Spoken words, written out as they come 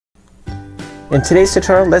In today's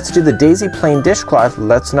tutorial, let's do the daisy plain dishcloth.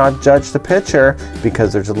 Let's not judge the picture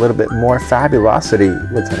because there's a little bit more fabulosity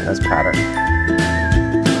within this pattern.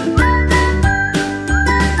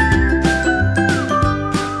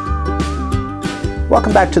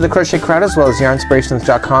 Welcome back to the Crochet Crowd as well as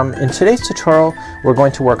Yarnspirations.com. In today's tutorial we're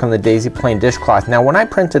going to work on the daisy plain dishcloth. Now when I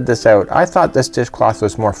printed this out I thought this dishcloth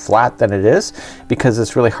was more flat than it is because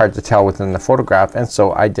it's really hard to tell within the photograph, and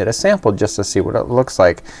so I did a sample just to see what it looks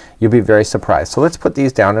like. You'll be very surprised. So let's put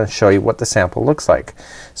these down and show you what the sample looks like.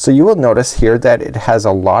 So you will notice here that it has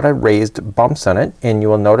a lot of raised bumps on it, and you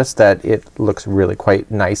will notice that it looks really quite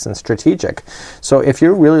nice and strategic. So if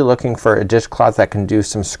you're really looking for a dishcloth that can do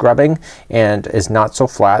some scrubbing and is not so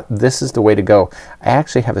flat, this is the way to go. I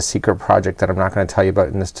actually have a secret project that I'm not going to tell you about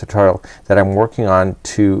in this tutorial that I'm working on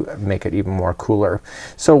to make it even more cooler.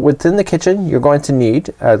 So within the kitchen you're going to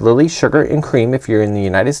need lily, sugar, and cream if you're in the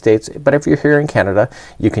United States, but if you're here in Canada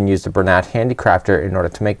you can use the Bernat Handicrafter in order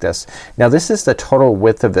to make this. Now this is the total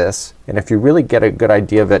width of this, and if you really get a good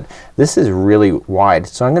idea of it, this is really wide.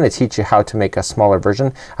 So I'm going to teach you how to make a smaller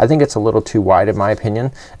version. I think it's a little too wide in my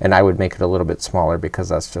opinion, and I would make it a little bit smaller because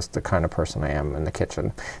that's just the kind of person I am in the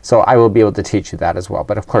kitchen. So I will be able to teach you that as well,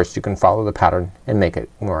 but of course you can follow the pattern and make it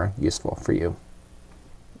more useful for you.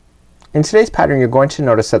 In today's pattern you're going to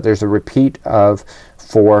notice that there's a repeat of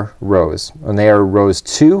 4 rows, and they are rows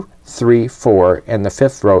 2, 3, 4, and the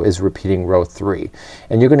 5th row is repeating row 3.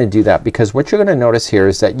 And you're going to do that because what you're going to notice here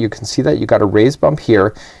is that you can see that you got a raised bump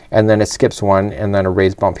here, and then it skips one, and then a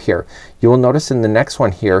raised bump here. You will notice in the next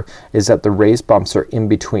one here is that the raised bumps are in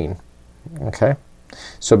between. Okay?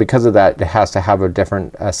 So because of that it has to have a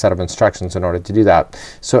different set of instructions in order to do that.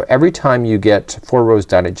 So every time you get 4 rows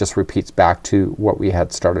done it just repeats back to what we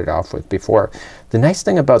had started off with before. The nice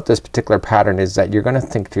thing about this particular pattern is that you're gonna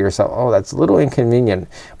think to yourself, oh that's a little inconvenient,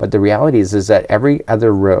 but the reality is that every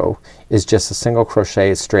other row is just a single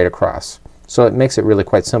crochet straight across. So it makes it really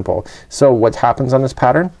quite simple. So what happens on this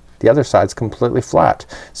pattern? The other side's completely flat.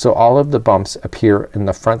 So all of the bumps appear in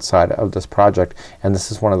the front side of this project, and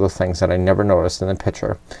this is one of the things that I never noticed in the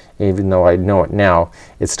picture. Even though I know it now,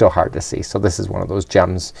 it's still hard to see. So this is one of those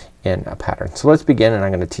gems in a pattern. So let's begin, and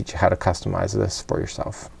I'm gonna teach you how to customize this for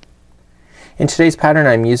yourself. In today's pattern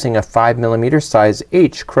I'm using a 5mm size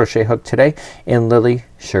H crochet hook today in lily,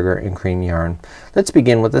 sugar, and cream yarn. Let's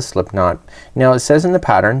begin with a slip knot. Now it says in the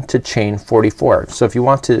pattern to chain 44. So if you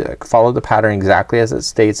want to follow the pattern exactly as it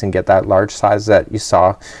states and get that large size that you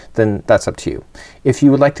saw, then that's up to you. If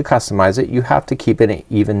you would like to customize it you have to keep it an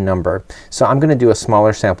even number. So I'm gonna do a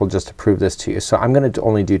smaller sample just to prove this to you. So I'm gonna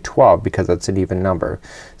only do 12 because that's an even number.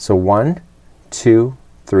 So 1, 2,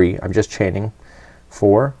 3, I'm just chaining,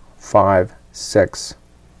 4, 5, 6,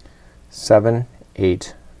 7,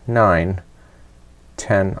 8, 9,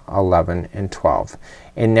 10, 11, and 12.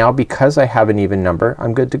 And now because I have an even number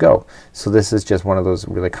I'm good to go. So this is just one of those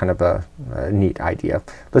really kind of a neat idea.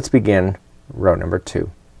 Let's begin row number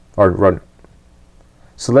 2 or row.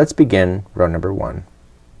 So let's begin row number 1.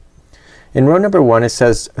 In row number 1 it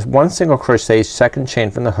says 1 single crochet, second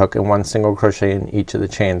chain from the hook, and 1 single crochet in each of the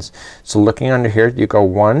chains. So looking under here you go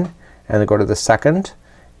 1 and then go to the second,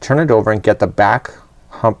 turn it over and get the back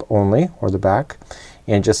hump only, or the back,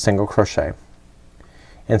 and just single crochet.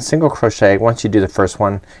 And single crochet, once you do the first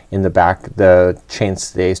one in the back the chain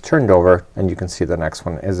stays turned over and you can see the next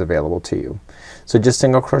one is available to you. So just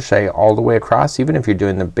single crochet all the way across. Even if you're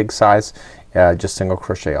doing the big size just single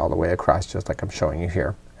crochet all the way across just like I'm showing you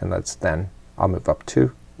here. And I'll move up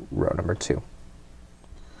to row number 2.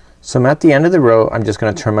 So I'm at the end of the row. I'm just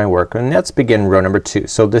gonna turn my work and let's begin row number 2.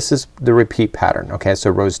 So this is the repeat pattern. Okay,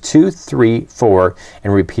 so rows 2, 3, 4,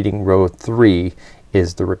 and repeating row 3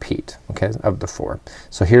 is the repeat, okay, of the 4.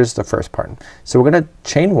 So here's the first part. So we're gonna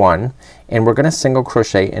chain 1 and we're gonna single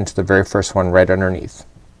crochet into the very first one right underneath.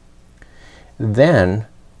 Then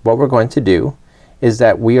what we're going to do is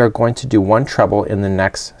that we are going to do 1 treble in the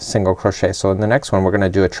next single crochet. So in the next one we're gonna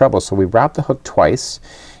do a treble. So we wrap the hook twice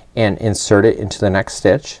and insert it into the next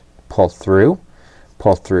stitch, pull through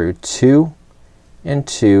 2 and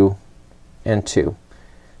 2 and 2.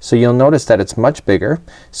 So you'll notice that it's much bigger.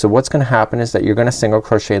 So what's gonna happen is that you're gonna single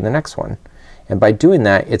crochet in the next one, and by doing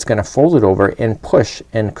that it's gonna fold it over and push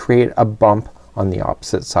and create a bump on the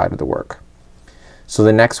opposite side of the work. So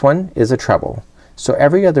the next one is a treble. So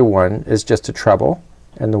every other one is just a treble,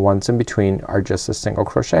 and the ones in between are just a single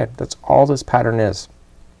crochet. That's all this pattern is.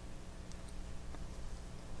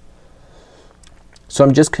 So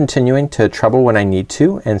I'm just continuing to treble when I need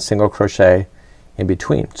to and single crochet in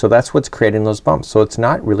between. So that's what's creating those bumps. So it's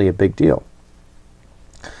not really a big deal.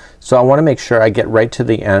 So I want to make sure I get right to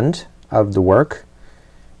the end of the work,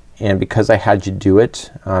 and because I had you do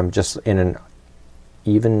it just in an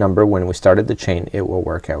even number when we started the chain, it will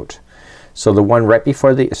work out. So the one right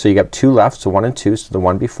before the, so you got 2 left, so 1 and 2, so the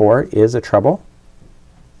one before is a treble,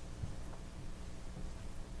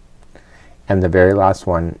 and the very last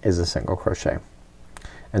one is a single crochet,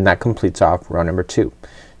 and that completes off row number 2.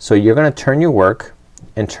 So you're gonna turn your work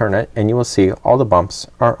and turn it, and you will see all the bumps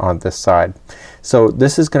are on this side. So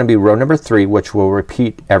this is gonna be row number 3, which will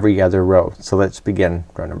repeat every other row. So let's begin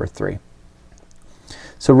row number 3.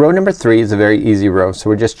 So row number 3 is a very easy row. So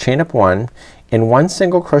we're just chain up 1 and 1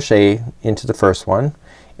 single crochet into the first one,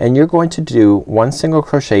 and you're going to do 1 single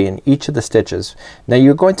crochet in each of the stitches. Now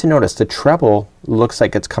you're going to notice the treble looks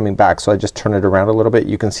like it's coming back, so I just turn it around a little bit.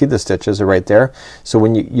 You can see the stitches are right there. So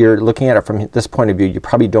when you're looking at it from this point of view, you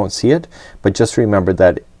probably don't see it, but just remember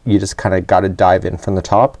that you just kinda gotta dive in from the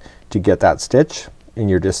top to get that stitch, and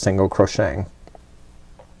you're just single crocheting.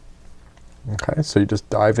 Okay, so you just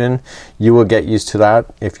dive in. You will get used to that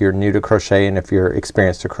if you're new to crochet, and if you're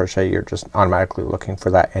experienced to crochet, you're just automatically looking for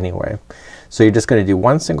that anyway. So you're just gonna do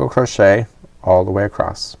 1 single crochet all the way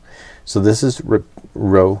across. So this is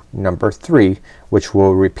row number 3, which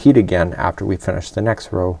will repeat again after we finish the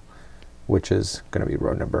next row, which is gonna be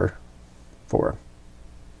row number 4.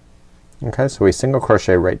 Okay, so we single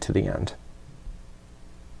crochet right to the end.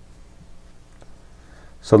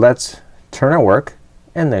 So let's turn our work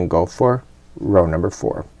and then go for row number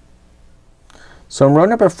 4. So in row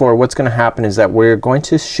number 4, what's gonna happen is that we're going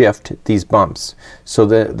to shift these bumps. So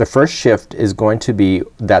the first shift is going to be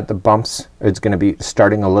that the bumps is gonna be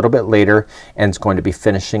starting a little bit later, and it's going to be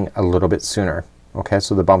finishing a little bit sooner. Okay,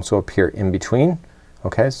 so the bumps will appear in between.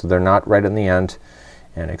 Okay, so they're not right in the end,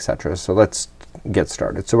 and etc. So let's get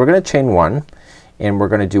started. So we're gonna chain 1, and we're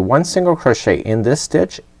gonna do 1 single crochet in this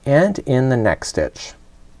stitch and in the next stitch.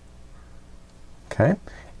 Okay,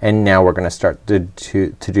 and now we're gonna start to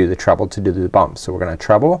do the treble, to do the bump. So we're gonna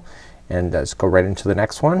treble and just go right into the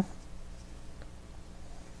next one,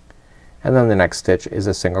 and then the next stitch is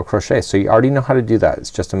a single crochet. So you already know how to do that. It's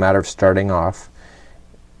just a matter of starting off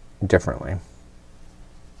differently.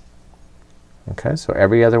 Okay, so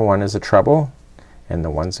every other one is a treble, and the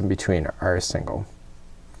ones in between are a single.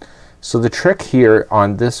 So the trick here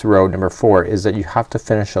on this row number 4 is that you have to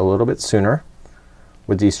finish a little bit sooner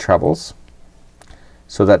with these trebles,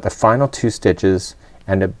 so that the final 2 stitches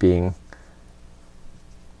end up being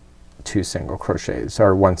 2 single crochets,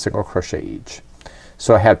 or 1 single crochet each.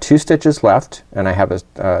 So I have 2 stitches left, and I have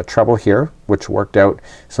a treble here which worked out,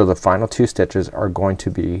 so the final 2 stitches are going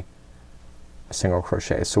to be a single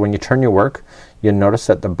crochet. So when you turn your work, you'll notice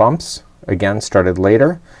that the bumps again started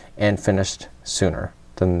later and finished sooner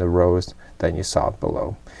than the rows that you saw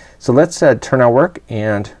below. So let's turn our work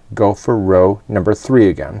and go for row number 3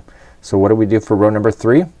 again. So what do we do for row number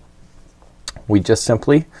 3? We just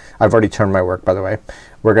simply, I've already turned my work by the way,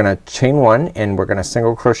 we're gonna chain 1 and we're gonna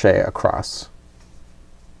single crochet across.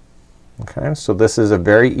 Okay, so this is a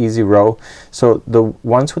very easy row. So the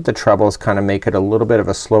ones with the trebles kind of make it a little bit of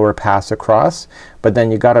a slower pass across, but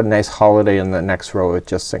then you got a nice holiday in the next row with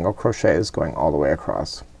just single crochets going all the way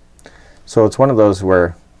across. So it's one of those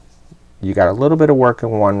where you got a little bit of work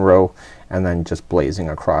in one row and then just blazing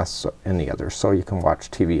across in the other, so you can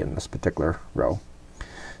watch TV in this particular row.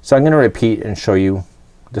 So I'm gonna repeat and show you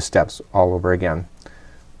the steps all over again.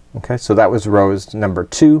 Okay, so that was rows number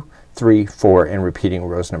 2, 3, 4, and repeating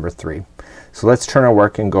rows number 3. So let's turn our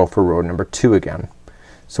work and go for row number 2 again.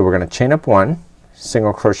 So we're gonna chain up 1,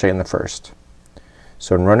 single crochet in the first.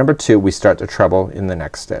 So in row number 2 we start the treble in the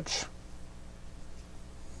next stitch,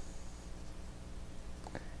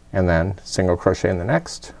 and then single crochet in the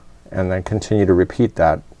next, and then continue to repeat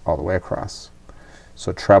that all the way across.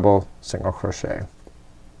 So treble, single crochet.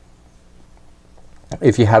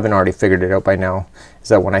 If you haven't already figured it out by now, is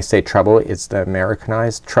that when I say treble, it's the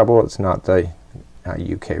Americanized treble. It's not the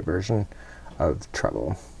UK version of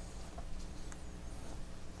treble.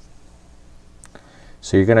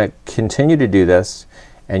 So you're gonna continue to do this,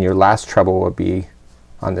 and your last treble will be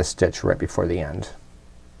on this stitch right before the end.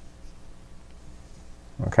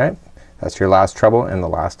 Okay, that's your last treble, and the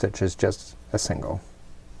last stitch is just a single.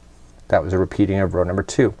 That was a repeating of row number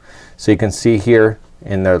 2. So you can see here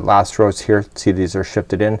in the last rows here, see these are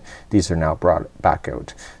shifted in, these are now brought back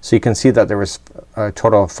out. So you can see that there was a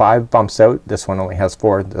total of 5 bumps out. This one only has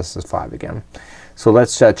 4, this is 5 again. So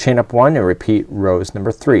let's chain up 1 and repeat rows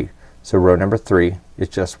number 3. So row number 3 is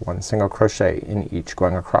just 1 single crochet in each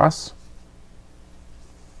going across.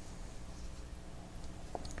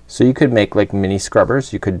 So you could make like mini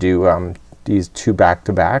scrubbers. You could do these 2 back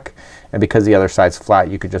to back, and because the other side's flat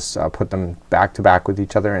you could just put them back to back with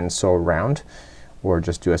each other and sew around, or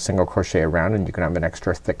just do a single crochet around, and you can have an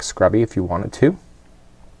extra thick scrubby if you wanted to.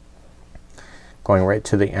 going right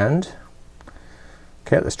to the end.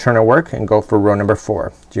 Okay, let's turn our work and go for row number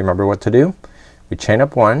 4. Do you remember what to do? We chain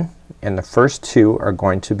up 1 and the first 2 are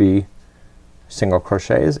going to be single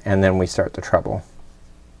crochets and then we start the treble.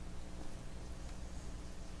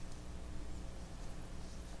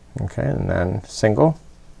 Okay, and then single,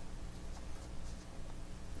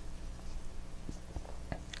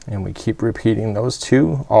 and we keep repeating those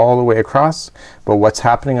 2 all the way across. But what's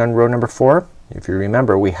happening on row number 4? If you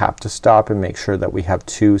remember, we have to stop and make sure that we have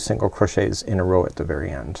 2 single crochets in a row at the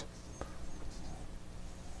very end.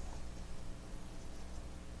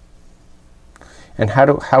 And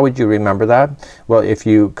how would you remember that? Well, if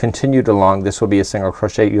you continued along, this will be a single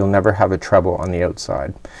crochet. You'll never have a treble on the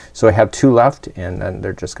outside. So I have 2 left and then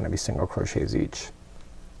they're just gonna be single crochets each.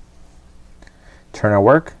 Turn our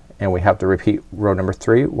work and we have to repeat row number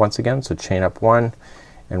 3 once again. So chain up 1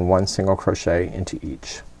 and 1 single crochet into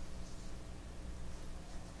each.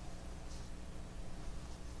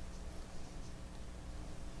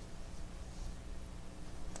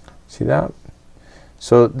 See that?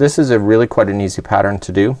 So this is a really quite an easy pattern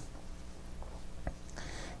to do,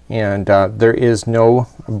 and there is no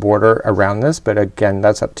border around this, but again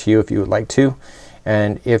that's up to you if you would like to.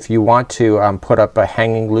 And if you want to put up a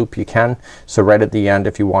hanging loop, you can. So right at the end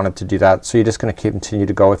if you wanted to do that. So you're just gonna continue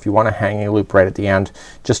to go. If you want a hanging loop right at the end,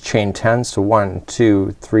 just chain 10. So 1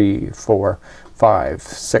 2 3 4 5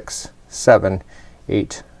 6 7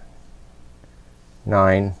 8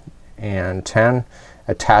 9 and 10.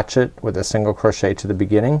 Attach it with a single crochet to the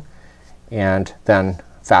beginning and then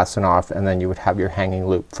fasten off, and then you would have your hanging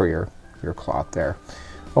loop for your cloth there.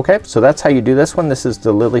 Okay, so that's how you do this one. This is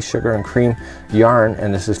the Lily Sugar and Cream yarn,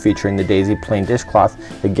 and this is featuring the Daisy plain dishcloth.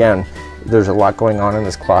 Again, there's a lot going on in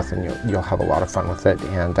this cloth and you'll have a lot of fun with it,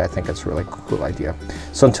 and I think it's a really cool idea.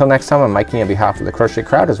 So until next time, I'm Mikey on behalf of the Crochet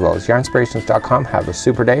Crowd as well as Yarnspirations.com. Have a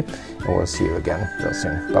super day and we'll see you again real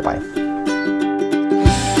soon. Bye bye.